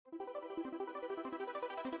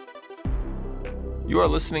You are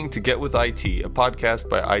listening to Get With IT, a podcast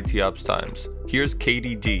by IT Ops Times. Here's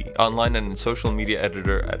Katie D, online and social media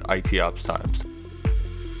editor at IT Ops Times.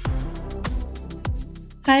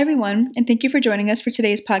 Hi, everyone, and thank you for joining us for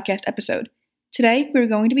today's podcast episode. Today, we're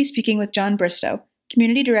going to be speaking with John Bristow,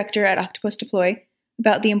 Community Director at Octopus Deploy,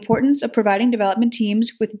 about the importance of providing development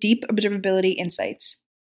teams with deep observability insights.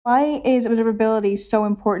 Why is observability so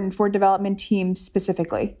important for development teams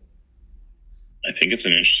specifically? I think it's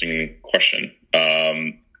an interesting question.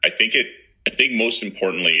 I think most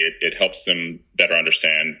importantly, it helps them better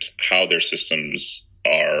understand how their systems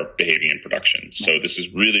are behaving in production. So this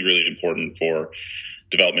is really, really important for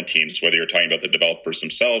development teams, whether you're talking about the developers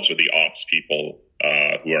themselves or the ops people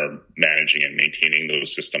who are managing and maintaining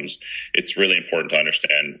those systems. It's really important to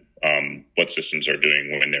understand what systems are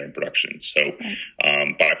doing when they're in production. So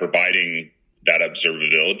by providing that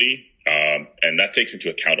observability, and that takes into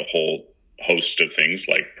account a whole host of things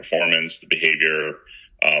like performance, the behavior.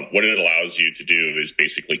 What it allows you to do is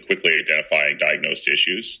basically quickly identify and diagnose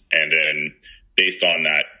issues. And then based on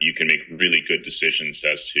that, you can make really good decisions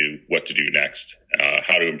as to what to do next,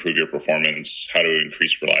 how to improve your performance, how to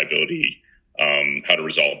increase reliability, how to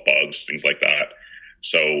resolve bugs, things like that.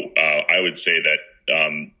 So I would say that,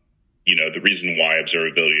 the reason why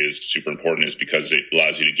observability is super important is because it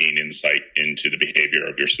allows you to gain insight into the behavior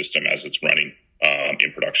of your system as it's running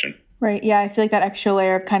in production. Right. Yeah. I feel like that extra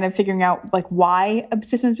layer of kind of figuring out like why a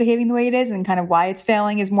system is behaving the way it is and kind of why it's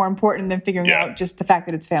failing is more important than figuring out just the fact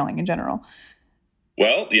that it's failing in general.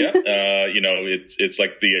 Well, yeah. It's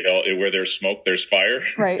like where there's smoke, there's fire.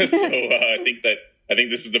 Right. So I think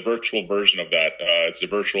this is the virtual version of that. It's a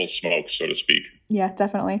virtual smoke, so to speak. Yeah,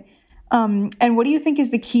 definitely. And what do you think is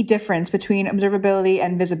the key difference between observability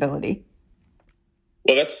and visibility?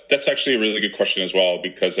 Well, that's actually a really good question as well,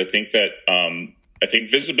 because I think that I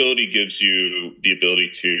think visibility gives you the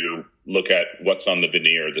ability to look at what's on the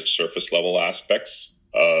veneer, the surface level aspects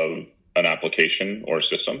of an application or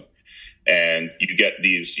system. And you get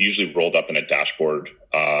these usually rolled up in a dashboard,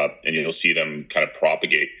 and you'll see them kind of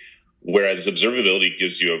propagate. Whereas observability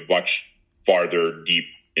gives you a much farther deep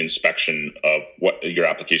inspection of what your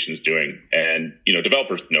application is doing. And,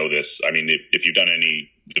 developers know this. I mean, if you've done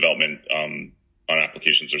any development on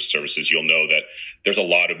applications or services, you'll know that there's a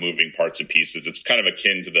lot of moving parts and pieces. It's kind of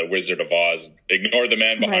akin to the Wizard of Oz. Ignore the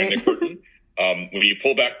man behind the curtain. When you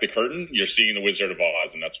pull back the curtain, you're seeing the Wizard of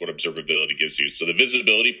Oz, and that's what observability gives you. So the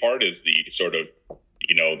visibility part is the sort of,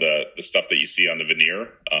 the stuff that you see on the veneer,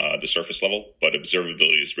 the surface level, but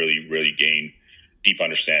observability is really, really gain deep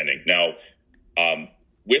understanding. Now,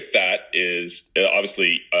 with that is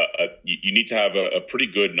obviously you need to have a pretty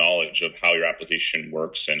good knowledge of how your application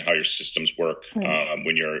works and how your systems work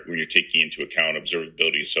when you're taking into account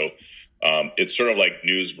observability. So it's sort of like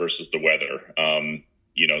news versus the weather.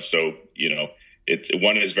 It's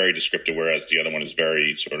one is very descriptive, whereas the other one is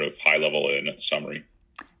very sort of high level in a summary.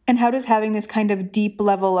 And how does having this kind of deep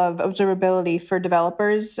level of observability for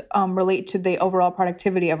developers relate to the overall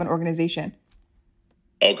productivity of an organization?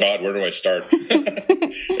 Oh God, where do I start?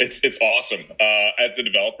 It's awesome. As the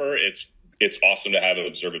developer, it's awesome to have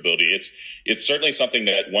observability. It's certainly something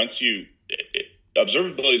that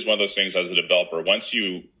observability is one of those things as a developer. Once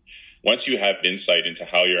you have insight into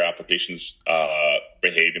how your applications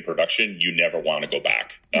behave in production, you never want to go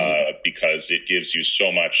back because it gives you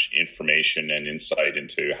so much information and insight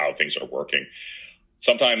into how things are working.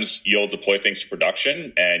 Sometimes you'll deploy things to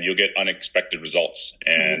production and you'll get unexpected results,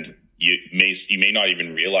 and you may not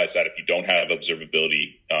even realize that if you don't have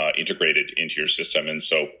observability integrated into your system. And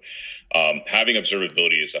so having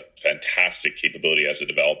observability is a fantastic capability as a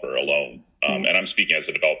developer alone. And I'm speaking as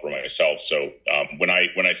a developer myself. So when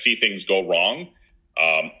I see things go wrong,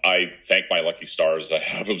 I thank my lucky stars I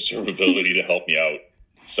have observability to help me out.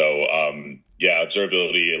 So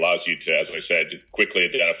observability allows you to, as I said, quickly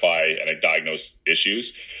identify and diagnose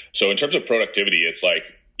issues. So in terms of productivity, it's like,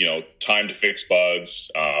 time to fix bugs,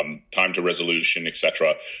 time to resolution,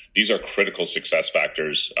 etc. These are critical success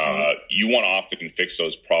factors. You want to often fix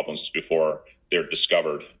those problems before they're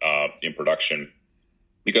discovered in production.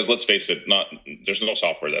 Because let's face it, there's no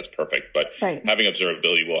software that's perfect, but having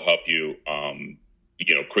observability will help you,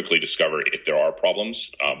 quickly discover if there are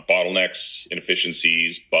problems, bottlenecks,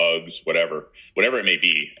 inefficiencies, bugs, whatever it may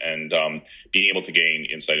be. And being able to gain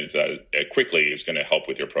insight into that quickly is going to help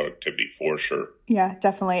with your productivity for sure. Yeah,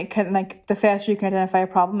 definitely. Like the faster you can identify a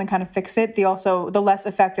problem and kind of fix it, the less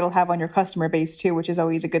effect it'll have on your customer base too, which is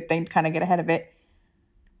always a good thing to kind of get ahead of it.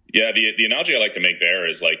 Yeah, the analogy I like to make there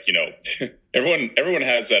is like, everyone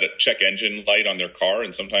has that check engine light on their car,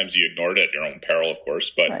 and sometimes you ignore it at your own peril, of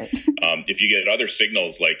course. But if you get other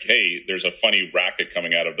signals like, hey, there's a funny racket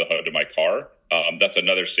coming out of the hood of my car, that's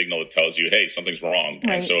another signal that tells you, hey, something's wrong.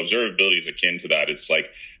 Right. And so observability is akin to that. It's like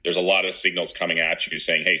there's a lot of signals coming at you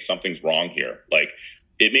saying, hey, something's wrong here. Like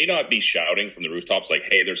it may not be shouting from the rooftops like,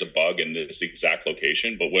 hey, there's a bug in this exact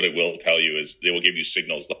location, but what it will tell you is they will give you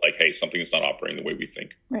signals that like, hey, something is not operating the way we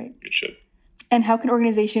think it should. And how can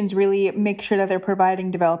organizations really make sure that they're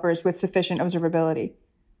providing developers with sufficient observability?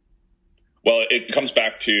 Well, it comes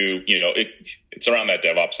back to, it's around that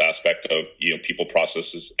DevOps aspect of, people,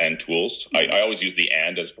 processes, and tools. I always use the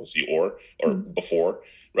and as opposed to the or before,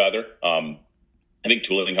 rather. I think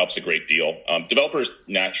tooling helps a great deal. Developers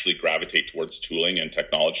naturally gravitate towards tooling and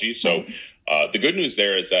technology. So the good news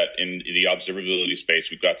there is that in the observability space,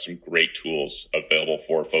 we've got some great tools available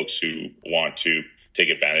for folks who want to take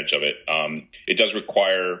advantage of it. It does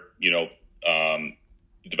require,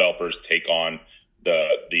 developers take on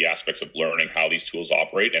the aspects of learning how these tools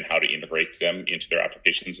operate and how to integrate them into their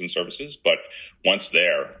applications and services. But once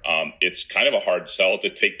there, it's kind of a hard sell to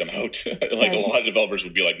take them out. A lot of developers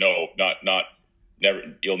would be like, no, never,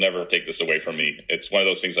 you'll never take this away from me. It's one of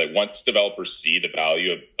those things like once developers see the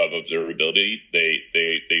value of observability, they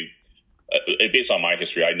based on my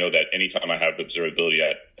history, I know that anytime I have observability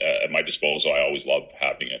at my disposal, I always love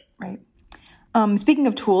having it. Right. Speaking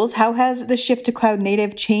of tools, how has the shift to cloud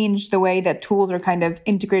native changed the way that tools are kind of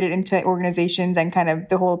integrated into organizations and kind of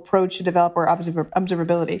the whole approach to developer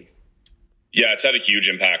observability? Yeah, it's had a huge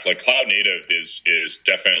impact. Like cloud native is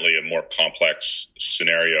definitely a more complex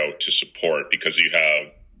scenario to support because you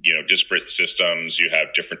have, disparate systems, you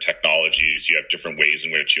have different technologies, you have different ways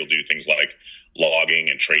in which you'll do things like logging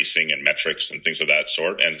and tracing and metrics and things of that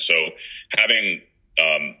sort. And so having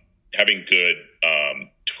good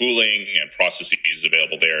tooling and processes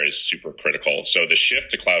available there is super critical. So the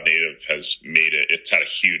shift to cloud native has it's had a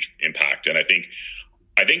huge impact. And I think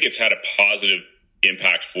it's had a positive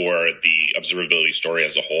impact for the observability story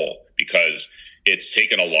as a whole, because it's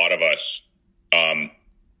taken a lot of us,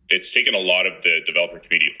 it's taken a lot of the developer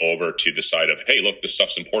community over to the side of, hey, look, this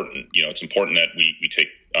stuff's important. It's important that we take,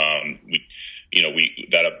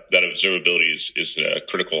 that observability is a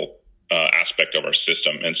critical aspect of our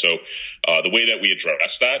system. And so the way that we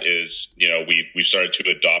address that is, we've started to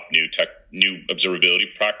adopt new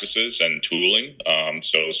observability practices and tooling.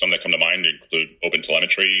 So some that come to mind include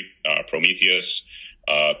OpenTelemetry, Prometheus,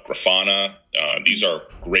 Grafana. These are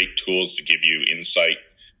great tools to give you insight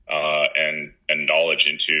and knowledge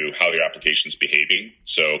into how your application's behaving.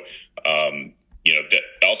 So,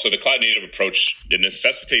 also the cloud native approach, it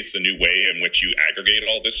necessitates the new way in which you aggregate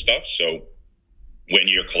all this stuff. So when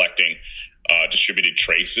you're collecting distributed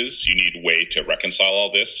traces, you need a way to reconcile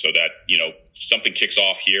all this so that, something kicks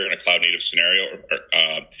off here in a cloud native scenario.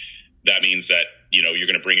 That means that, you're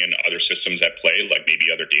going to bring in other systems at play, like maybe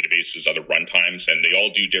other databases, other runtimes, and they all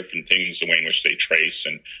do different things, the way in which they trace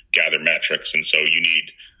and gather metrics. And so you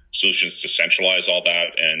need solutions to centralize all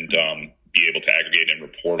that and be able to aggregate and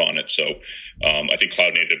report on it. So I think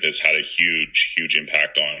cloud native has had a huge, huge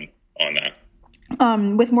impact on that.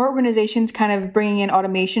 With more organizations kind of bringing in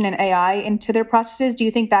automation and AI into their processes, do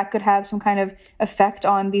you think that could have some kind of effect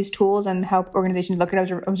on these tools and how organizations look at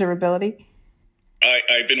observability?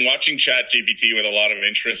 I've been watching ChatGPT with a lot of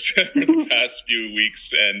interest for the past few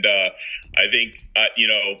weeks. And I think,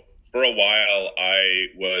 for a while, I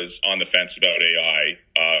was on the fence about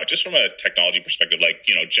AI, just from a technology perspective, like,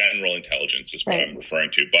 general intelligence is what I'm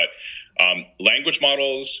referring to. But language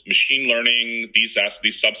models, machine learning, these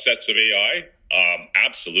subsets of AI,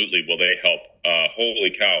 absolutely will they help.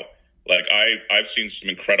 Holy cow. Like I've seen some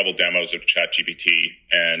incredible demos of ChatGPT,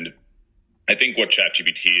 and I think what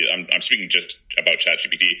ChatGPT, I'm speaking just about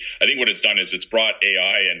ChatGPT. I think what it's done is it's brought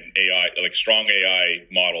AI, like strong AI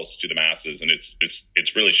models to the masses, and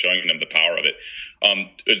it's really showing them the power of it.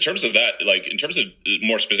 In terms of that, like in terms of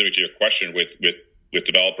more specific to your question with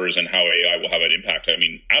developers and how AI will have an impact, I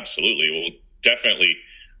mean, absolutely, it will definitely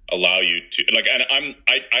allow you to and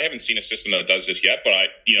I haven't seen a system that does this yet, but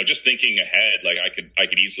just thinking ahead, like I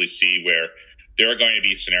could easily see where there are going to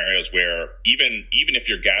be scenarios where even if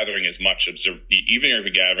you're gathering as much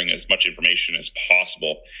information as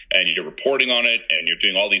possible and you're reporting on it and you're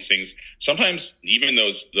doing all these things, sometimes even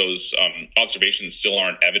those observations still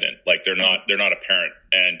aren't evident. Like they're not apparent.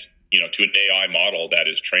 And, to an AI model that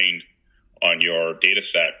is trained on your data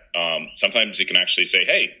set, sometimes it can actually say,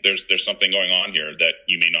 hey, there's something going on here that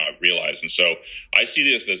you may not realize. And so I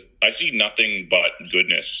see nothing but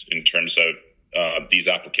goodness in terms of these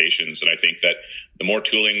applications. And I think that the more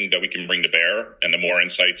tooling that we can bring to bear and the more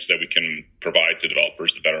insights that we can provide to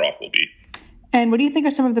developers, the better off we'll be. And what do you think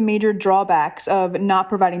are some of the major drawbacks of not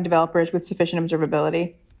providing developers with sufficient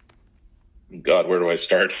observability? God, where do I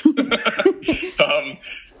start?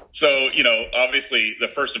 So, obviously the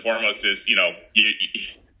first and foremost is,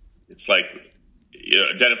 it's like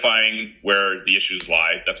identifying where the issues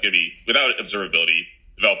lie. That's going to be, without observability,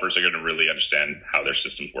 developers are going to really understand how their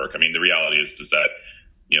systems work. I mean, the reality is that,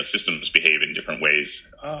 systems behave in different ways,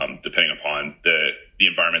 depending upon the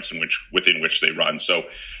environments within which they run. So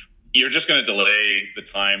you're just going to delay the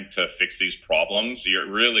time to fix these problems. You're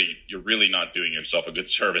really not doing yourself a good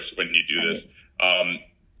service when you do this.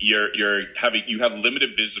 You have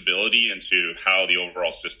limited visibility into how the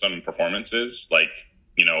overall system performance is. Like,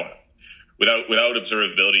 without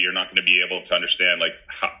observability, you're not going to be able to understand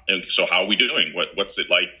how are we doing? What's it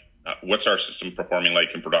like? What's our system performing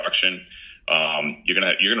like in production? You're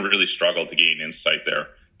gonna really struggle to gain insight there.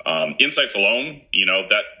 Insights alone,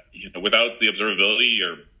 without the observability,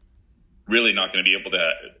 you're really not going to be able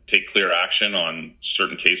to take clear action on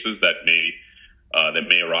certain cases that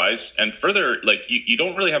may arise. And further, you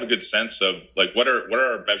don't really have a good sense of what are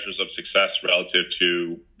our measures of success relative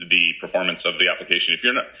to the performance of the application. If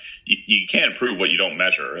you're not, you can't improve what you don't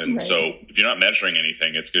measure. And right. So if you're not measuring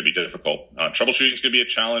anything, it's going to be difficult. Troubleshooting is going to be a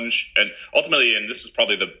challenge. And ultimately, and this is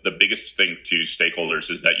probably the biggest thing to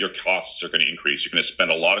stakeholders, is that your costs are going to increase. You're going to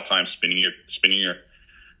spend a lot of time spinning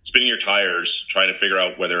your tires trying to figure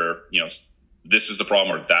out whether, this is the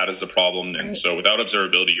problem or that is the problem. And right. So without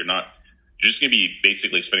observability, you're just going to be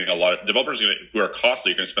basically spending developers who are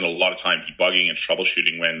costly are going to spend a lot of time debugging and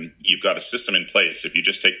troubleshooting when you've got a system in place. If you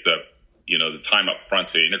just take the time up front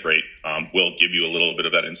to integrate, will give you a little bit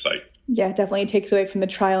of that insight. Yeah, definitely. It takes away from the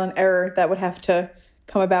trial and error that would have to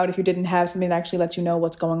come about if you didn't have something that actually lets you know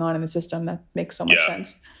what's going on in the system. That makes so much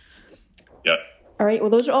sense. Yeah. All right. Well,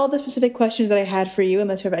 those are all the specific questions that I had for you,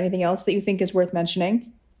 unless you have anything else that you think is worth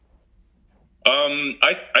mentioning.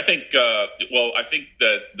 I think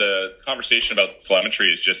that the conversation about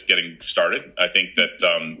telemetry is just getting started. I think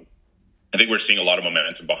we're seeing a lot of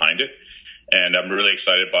momentum behind it, and I'm really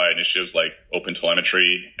excited by initiatives like Open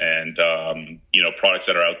Telemetry and products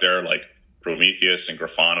that are out there like Prometheus and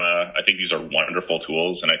Grafana. I think these are wonderful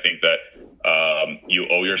tools, and I think that you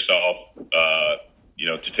owe yourself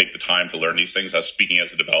to take the time to learn these things, speaking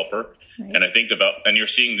as a developer. Right. And I think and you're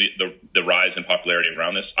seeing the rise in popularity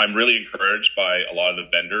around this. I'm really encouraged by a lot of the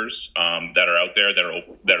vendors that are out there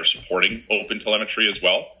that are supporting open telemetry as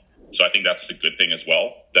well. So I think that's a good thing as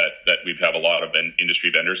well, that we have a lot of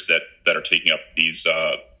industry vendors that are taking up these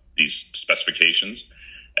specifications.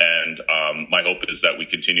 And my hope is that we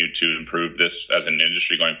continue to improve this as an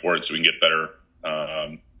industry going forward, so we can get better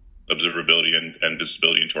observability and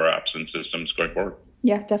visibility into our apps and systems going forward.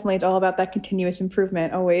 Yeah, definitely. It's all about that continuous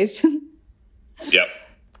improvement always. Yep.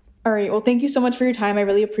 All right. Well, thank you so much for your time. I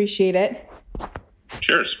really appreciate it.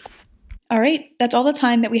 Cheers. All right. That's all the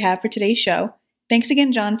time that we have for today's show. Thanks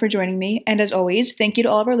again, John, for joining me. And as always, thank you to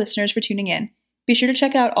all of our listeners for tuning in. Be sure to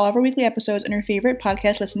check out all of our weekly episodes on your favorite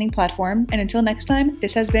podcast listening platform. And until next time,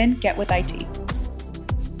 this has been Get With IT.